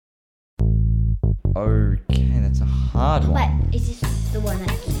Okay, that's a hard one. But is this the one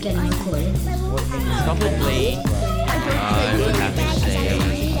that's getting recorded? Probably. I would have to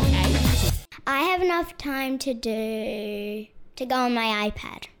say. I have enough time to go on my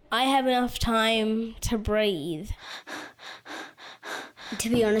iPad. I have enough time to breathe. To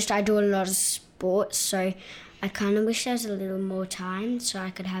be honest, I do a lot of sports, so I kind of wish there was a little more time so I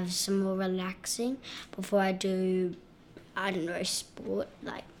could have some more relaxing before I do, I don't know, sport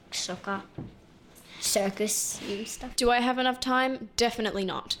like soccer, circus and stuff. Do I have enough time? Definitely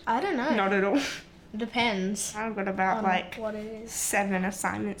not. I don't know. Not at all. Depends. I've got about what it is. 7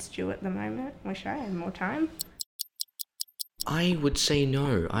 assignments due at the moment. Wish I had more time. I would say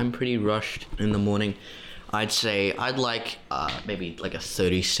no. I'm pretty rushed in the morning. I'd say I'd like maybe like a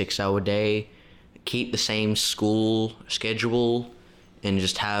 36-hour day, keep the same school schedule, and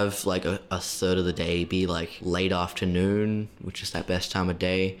just have like a third of the day be like late afternoon, which is that best time of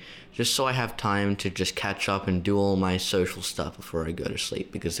day, just so I have time to just catch up and do all my social stuff before I go to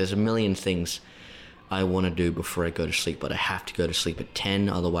sleep, because there's a million things I want to do before I go to sleep, but I have to go to sleep at 10,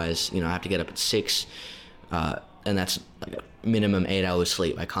 otherwise, I have to get up at 6, and that's like a minimum 8 hours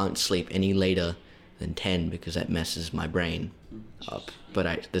sleep. I can't sleep any later than 10 because that messes my brain up.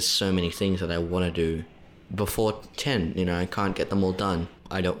 But there's so many things that I want to do before 10, I can't get them all done.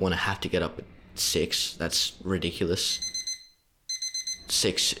 I don't want to have to get up at 6, that's ridiculous.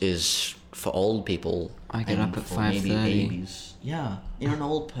 6 is for old people. I get up at for maybe 5:30. babies. Yeah, you're an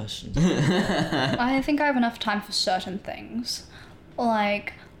old person. I think I have enough time for certain things.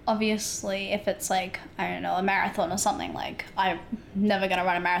 Like, obviously, if it's like, I don't know, a marathon or something, like, I'm never going to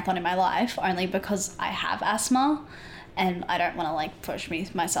run a marathon in my life, only because I have asthma and I don't want to, like, push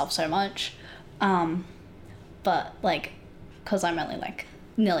myself so much. But, like, because I'm only, like,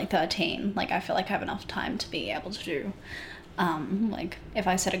 nearly 13, like, I feel like I have enough time to be able to do, like, if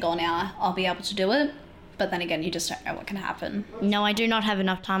I set a goal now, I'll be able to do it. But then again, you just don't know what can happen. No, I do not have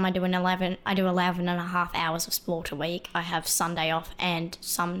enough time. I do 11 and a half hours of sport a week. I have Sunday off and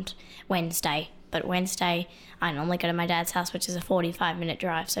some Wednesday. But Wednesday, I normally go to my dad's house, which is a 45-minute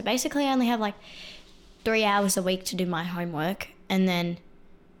drive. So basically, I only have like 3 hours a week to do my homework. And then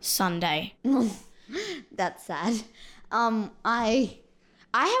Sunday. That's sad. I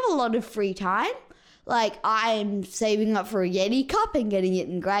have a lot of free time. Like, I'm saving up for a Yeti cup and getting it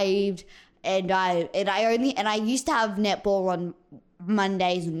engraved. And I used to have netball on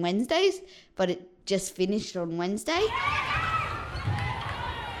Mondays and Wednesdays, but it just finished on Wednesday.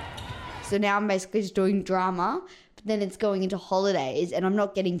 So now I'm basically just doing drama, but then it's going into holidays and I'm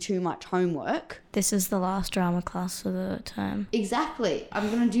not getting too much homework. This is the last drama class for the term. Exactly. I'm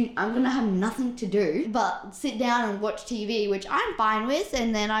gonna have nothing to do but sit down and watch TV, which I'm fine with,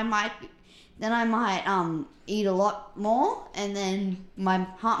 and then I might eat a lot more, and then my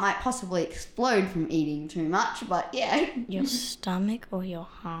heart might possibly explode from eating too much, but yeah. Your stomach or your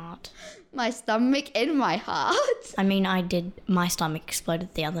heart? My stomach and my heart. I mean, my stomach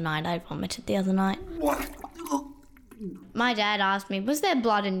exploded the other night. I vomited the other night. What? My dad asked me, was there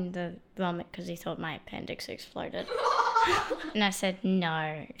blood in the vomit, because he thought my appendix exploded. And I said,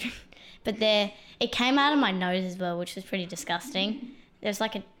 no. But it came out of my nose as well, which was pretty disgusting. There's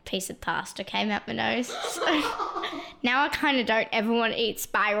like a piece of pasta came out my nose. So now I kind of don't ever want to eat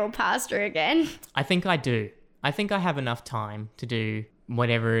spiral pasta again. I think I do. I think I have enough time to do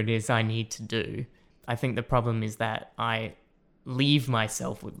whatever it is I need to do. I think the problem is that I leave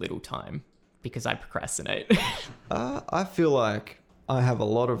myself with little time because I procrastinate. I feel like I have a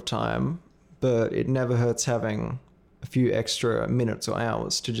lot of time, but it never hurts having a few extra minutes or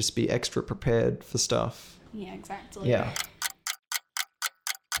hours to just be extra prepared for stuff. Yeah, exactly. Yeah.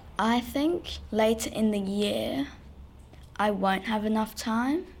 I think later in the year I won't have enough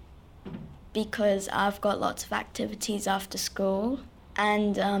time because I've got lots of activities after school,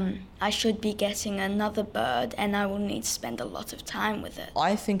 and I should be getting another bird and I will need to spend a lot of time with it.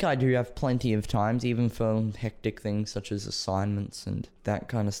 I think I do have plenty of times, even for hectic things such as assignments and that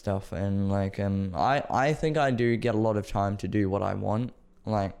kind of stuff. And like, I think I do get a lot of time to do what I want,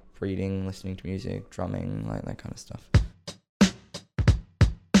 like reading, listening to music, drumming, like that kind of stuff.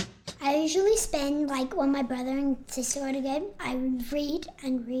 I usually spend, like, when my brother and sister go to bed, I would read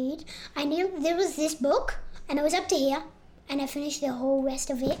and read. There was this book, and it was up to here, and I finished the whole rest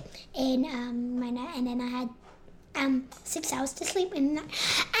of it in my night, and then I had 6 hours to sleep. And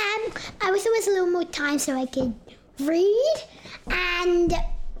I wish there was a little more time so I could read and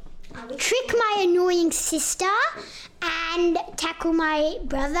trick my annoying sister and tackle my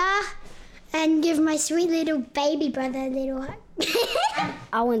brother and give my sweet little baby brother a little hug.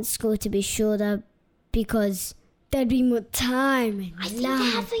 I want school to be shorter because there'd be more time and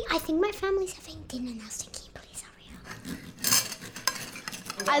I think my family's having dinner now, so can you please hurry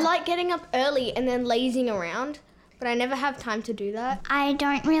up? I like getting up early and then lazing around, but I never have time to do that. I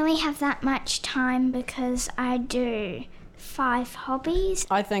don't really have that much time because I do 5 hobbies.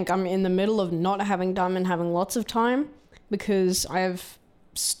 I think I'm in the middle of not having time and having lots of time because I have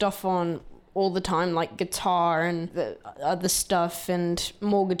stuff on all the time, like guitar and the other stuff and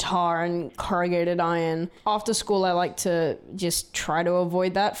more guitar and corrugated iron. After school, I like to just try to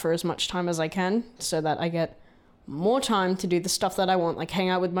avoid that for as much time as I can so that I get more time to do the stuff that I want, like hang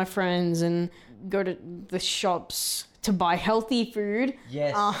out with my friends and go to the shops to buy healthy food.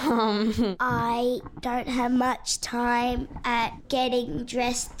 Yes. I don't have much time at getting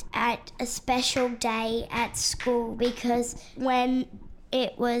dressed at a special day at school because when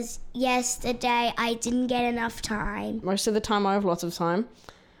it was yesterday, I didn't get enough time. Most of the time I have lots of time,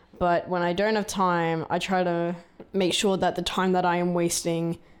 but when I don't have time, I try to make sure that the time that I am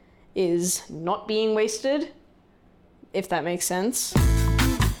wasting is not being wasted, if that makes sense.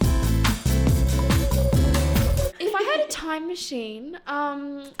 If I had a time machine,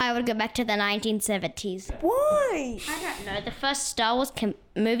 I would go back to the 1970s. Why? I don't know. The first Star Wars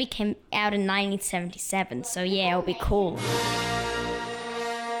movie came out in 1977, so yeah, it'll be cool.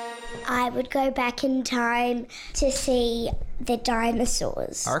 I would go back in time to see the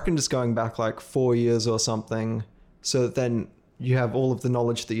dinosaurs. I reckon just going back like 4 years or something, so that then you have all of the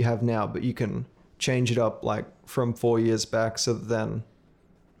knowledge that you have now, but you can change it up like from 4 years back, so that then,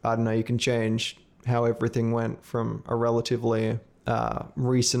 I don't know, you can change how everything went from a relatively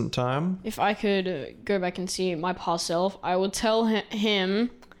recent time. If I could go back and see my past self, I would tell him,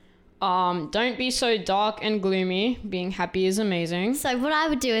 don't be so dark and gloomy. Being happy is amazing. So what I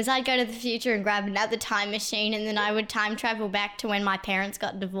would do is I'd go to the future and grab another time machine, and then I would time travel back to when my parents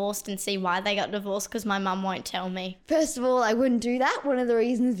got divorced and see why they got divorced, because my mum won't tell me. First of all, I wouldn't do that. One of the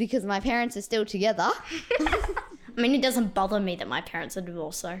reasons is because my parents are still together. I mean, it doesn't bother me that my parents are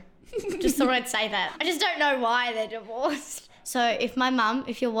divorced, so just thought I'd say that. I just don't know why they're divorced. So if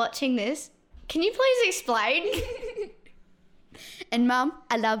you're watching this, can you please explain? And Mum,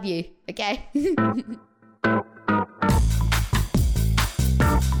 I love you, okay?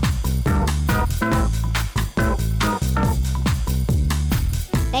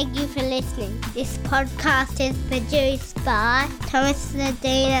 Thank you for listening. This podcast is produced by Thomas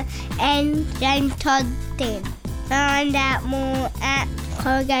Nadina and James Todd Dean. Find out more at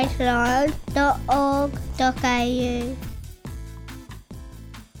corrugatedon.org.au.